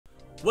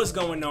What's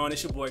going on?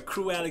 It's your boy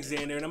Cru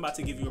Alxndr, and I'm about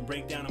to give you a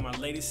breakdown of my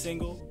latest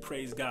single,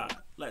 Praise God.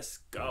 Let's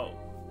go.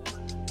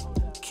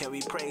 Can we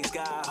praise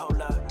God?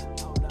 Hold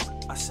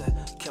up. I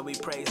said, can we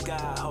praise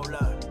God? Hold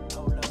up.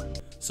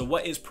 So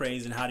what is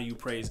praise and how do you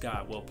praise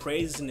God? Well,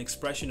 praise is an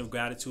expression of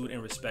gratitude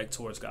and respect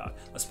towards God,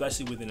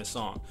 especially within a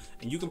song.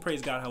 And you can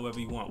praise God however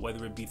you want,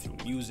 whether it be through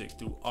music,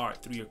 through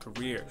art, through your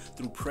career,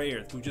 through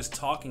prayer, through just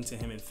talking to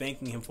him and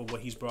thanking him for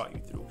what he's brought you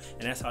through.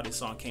 And that's how this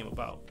song came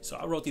about. So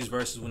I wrote these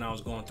verses when I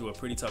was going through a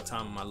pretty tough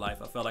time in my life.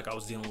 I felt like I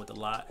was dealing with a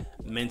lot,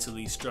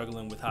 mentally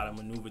struggling with how to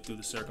maneuver through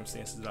the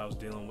circumstances that I was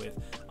dealing with.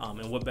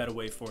 And what better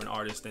way for an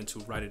artist than to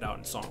write it out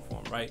in song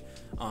form, right?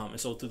 And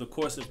so through the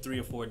course of 3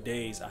 or 4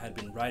 days, I had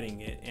been writing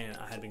it and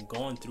I had been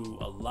going through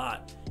a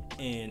lot,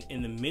 and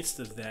in the midst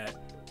of that,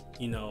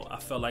 you know, I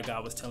felt like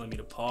God was telling me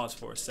to pause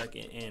for a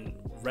second and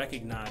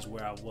recognize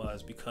where I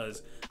was,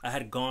 because I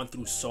had gone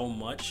through so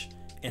much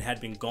and had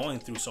been going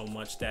through so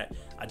much that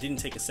I didn't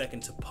take a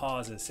second to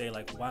pause and say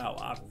like, wow,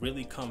 I've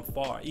really come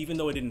far, even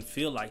though it didn't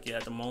feel like it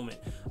at the moment.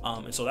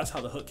 And so that's how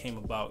the hook came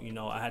about. You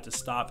know, I had to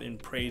stop and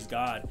praise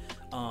God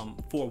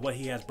for what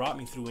he has brought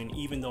me through, and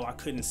even though I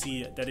couldn't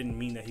see it, that didn't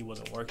mean that he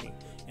wasn't working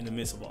in the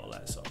midst of all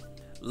that. So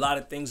a lot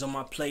of things on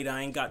my plate I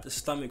ain't got the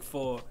stomach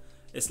for.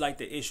 It's like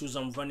the issues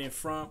I'm running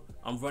from,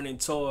 I'm running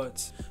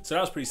towards. So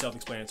that was pretty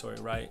self-explanatory,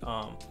 right?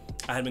 I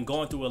had been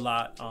going through a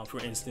lot. For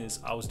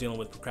instance, I was dealing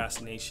with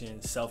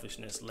procrastination,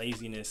 selfishness,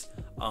 laziness,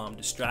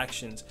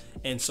 distractions.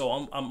 And so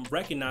I'm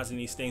recognizing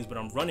these things, but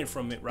I'm running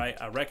from it, right?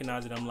 I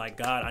recognize it. I'm like,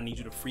 God, I need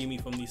you to free me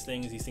from these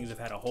things. These things have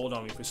had a hold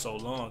on me for so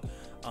long.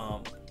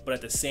 But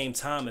at the same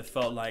time, it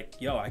felt like,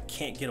 yo, I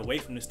can't get away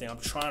from this thing. I'm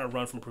trying to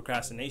run from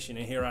procrastination,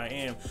 and here I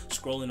am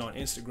scrolling on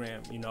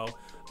Instagram, you know?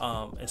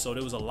 And so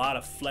there was a lot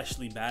of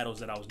fleshly battles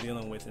that I was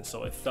dealing with. And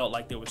so it felt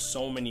like there were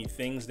so many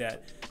things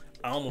that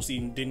I almost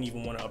didn't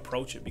even want to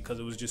approach it, because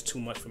it was just too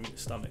much for me to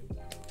stomach.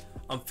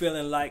 I'm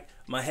feeling like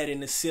my head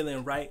in the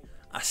ceiling, right?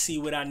 I see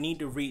what I need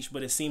to reach,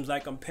 but it seems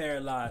like I'm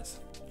paralyzed.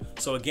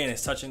 So again,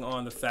 it's touching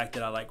on the fact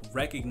that I like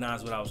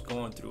recognize what I was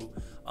going through.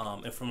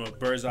 And from a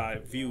bird's eye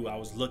view, I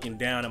was looking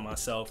down at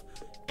myself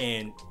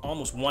and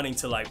almost wanting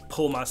to like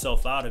pull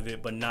myself out of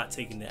it, but not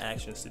taking the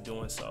actions to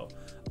doing so.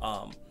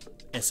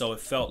 And so it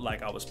felt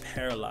like I was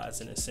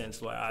paralyzed in a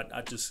sense where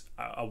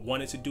I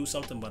wanted to do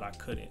something, but I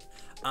couldn't.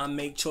 I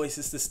make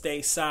choices to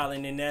stay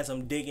silent, and as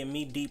I'm digging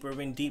me deeper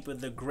and deeper,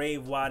 the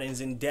grave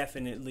widens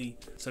indefinitely.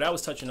 So that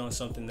was touching on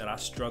something that I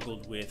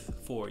struggled with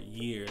for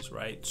years,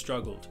 right?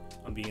 Struggled.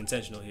 I'm being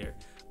intentional here.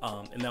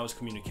 And that was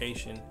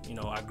communication. You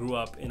know, I grew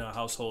up in a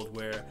household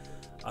where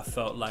I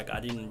felt like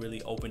I didn't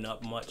really open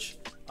up much.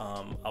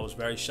 I was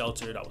very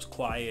sheltered. I was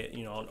quiet,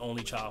 you know, an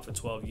only child for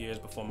 12 years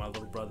before my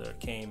little brother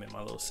came and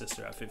my little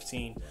sister at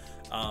 15.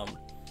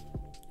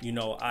 You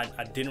know,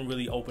 I didn't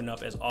really open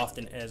up as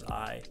often as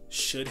I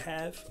should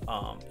have.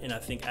 And I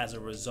think as a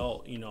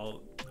result, you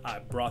know, I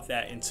brought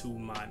that into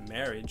my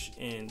marriage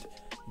and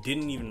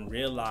didn't even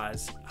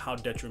realize how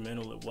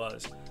detrimental it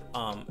was.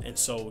 And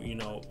so, you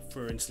know,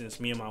 for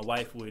instance, me and my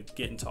wife would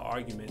get into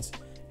arguments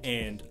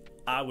and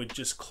I would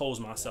just close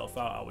myself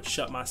out. I would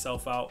shut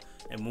myself out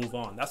and move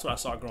on. That's what I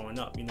saw growing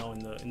up, you know,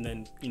 and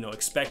then, you know,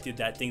 expected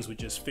that things would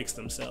just fix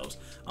themselves,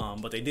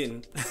 but they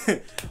didn't.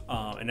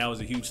 And that was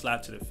a huge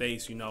slap to the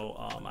face, you know.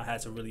 I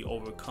had to really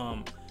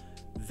overcome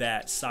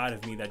that side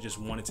of me that just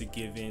wanted to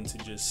give in, to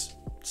just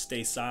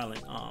stay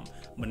silent,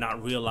 but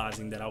not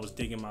realizing that I was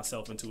digging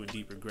myself into a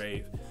deeper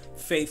grave.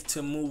 Faith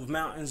to move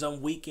mountains,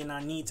 I'm weak and I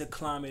need to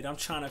climb it. I'm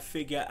trying to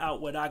figure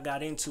out what I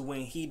got into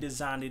when he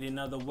designed it. In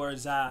other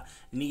words, I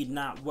need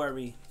not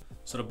worry.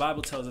 So the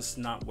Bible tells us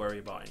to not worry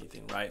about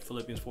anything, right?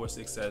 Philippians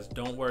 4:6 says,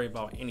 don't worry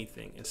about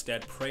anything.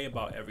 Instead, pray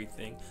about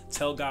everything.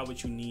 Tell God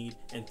what you need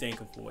and thank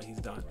him for what he's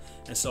done.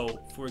 And so,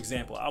 for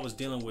example, I was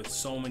dealing with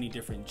so many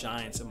different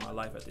giants in my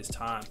life at this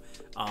time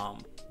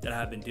that I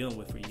have been dealing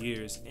with for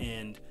years.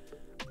 And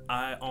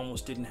I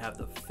almost didn't have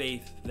the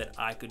faith that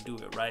I could do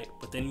it, right?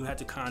 But then you had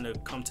to kind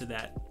of come to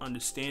that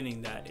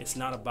understanding that it's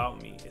not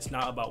about me. It's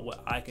not about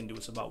what I can do.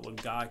 It's about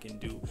what God can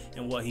do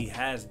and what he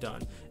has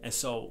done. And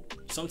so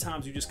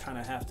sometimes you just kind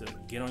of have to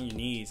get on your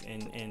knees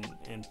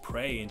and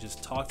pray and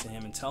just talk to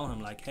him and tell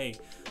him like, hey,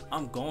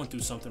 I'm going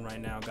through something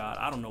right now, God.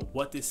 I don't know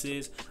what this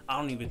is. I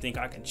don't even think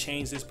I can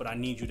change this, but I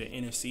need you to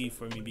intercede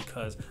for me,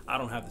 because I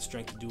don't have the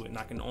strength to do it, and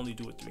I can only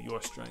do it through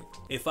your strength.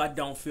 If I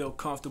don't feel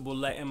comfortable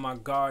letting my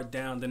guard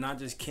down, then I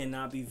just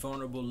cannot be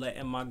vulnerable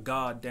letting my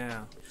guard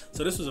down.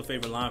 So this was a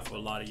favorite line for a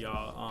lot of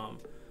y'all.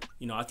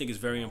 You know, I think it's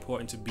very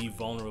important to be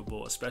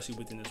vulnerable, especially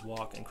within this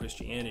walk in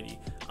Christianity,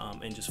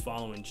 and just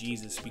following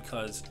Jesus,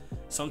 because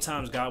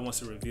sometimes God wants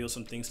to reveal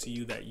some things to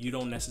you that you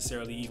don't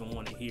necessarily even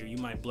want to hear. You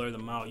might blur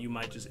them out. You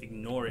might just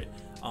ignore it.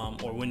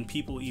 Or when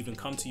people even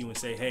come to you and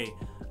say, hey,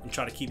 and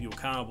try to keep you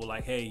accountable,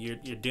 like, hey,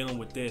 you're dealing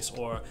with this,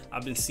 or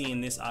I've been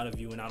seeing this out of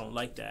you and I don't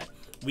like that.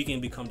 we can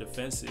become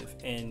defensive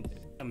and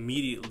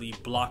immediately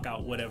block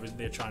out whatever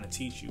they're trying to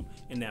teach you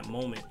in that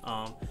moment.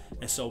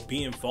 And so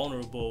being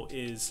vulnerable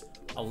is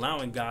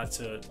allowing God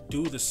to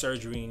do the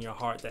surgery in your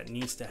heart that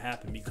needs to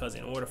happen, because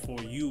in order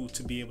for you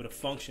to be able to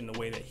function the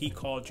way that he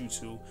called you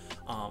to,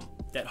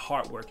 that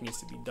heart work needs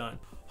to be done.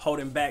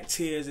 Holding back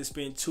tears, it's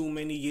been too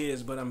many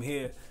years, but I'm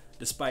here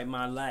despite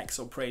my lack,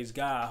 so praise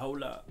God.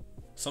 Hold up.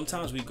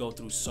 Sometimes we go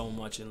through so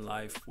much in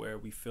life where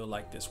we feel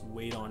like this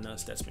weight on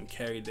us that's been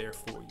carried there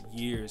for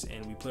years,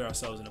 and we put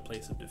ourselves in a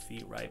place of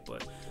defeat, right?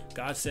 But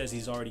God says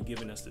he's already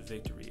given us the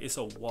victory. It's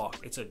a walk,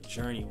 it's a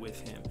journey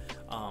with him.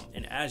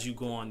 And as you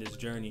go on this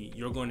journey,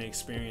 you're going to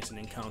experience and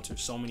encounter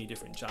so many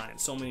different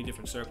giants, so many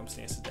different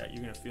circumstances that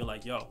you're going to feel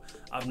like, yo,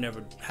 I've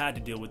never had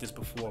to deal with this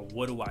before.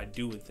 What do I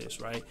do with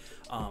this, right?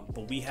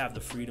 But we have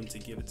the freedom to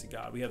give it to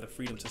God. We have the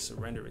freedom to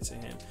surrender it to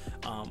him.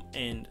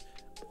 And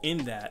in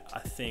that, I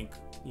think,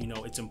 you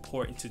know, it's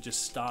important to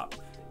just stop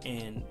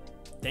and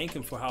thank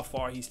him for how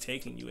far he's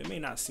taken you. It may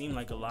not seem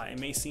like a lot. It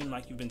may seem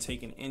like you've been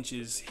taking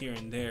inches here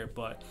and there,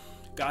 but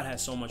God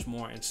has so much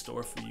more in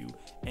store for you,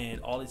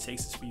 and all it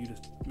takes is for you to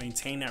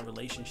maintain that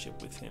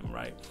relationship with him,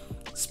 right?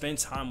 Spend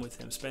time with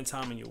him, spend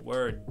time in your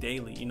word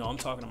daily. You know, I'm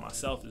talking to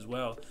myself as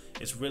well.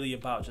 It's really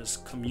about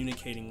just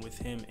communicating with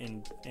him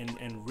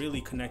and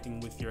really connecting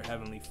with your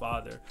heavenly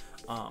Father.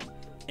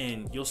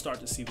 And you'll start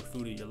to see the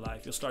fruit of your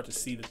life. You'll start to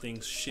see the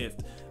things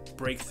shift,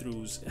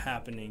 breakthroughs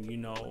happening, you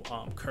know,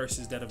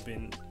 curses that have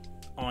been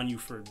on you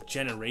for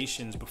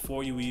generations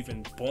before you were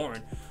even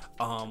born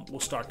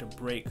will start to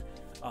break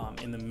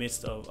in the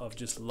midst of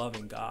just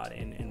loving God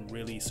and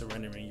really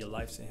surrendering your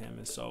life to him.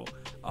 And so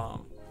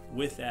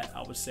with that,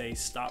 I would say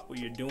stop what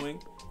you're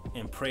doing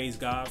and praise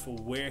God for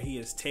where he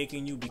is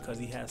taking you, because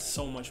he has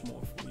so much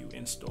more for you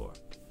in store.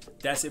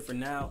 That's it for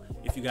now.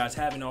 If you guys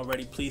haven't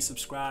already, please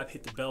subscribe,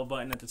 hit the bell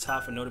button at the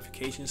top for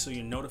notifications so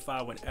you're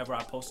notified whenever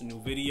I post a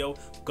new video.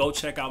 Go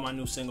check out my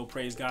new single,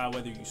 Praise God,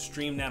 whether you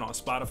stream that on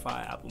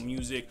Spotify, Apple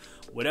Music,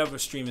 whatever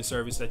streaming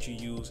service that you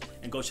use,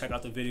 and go check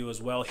out the video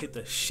as well. Hit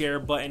the share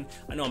button.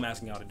 I know I'm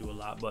asking y'all to do a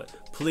lot,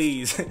 but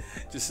please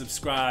just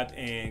subscribe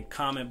and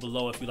comment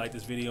below if you like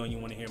this video and you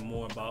want to hear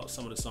more about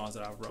some of the songs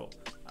that I wrote.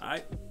 All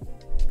right,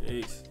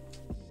 peace.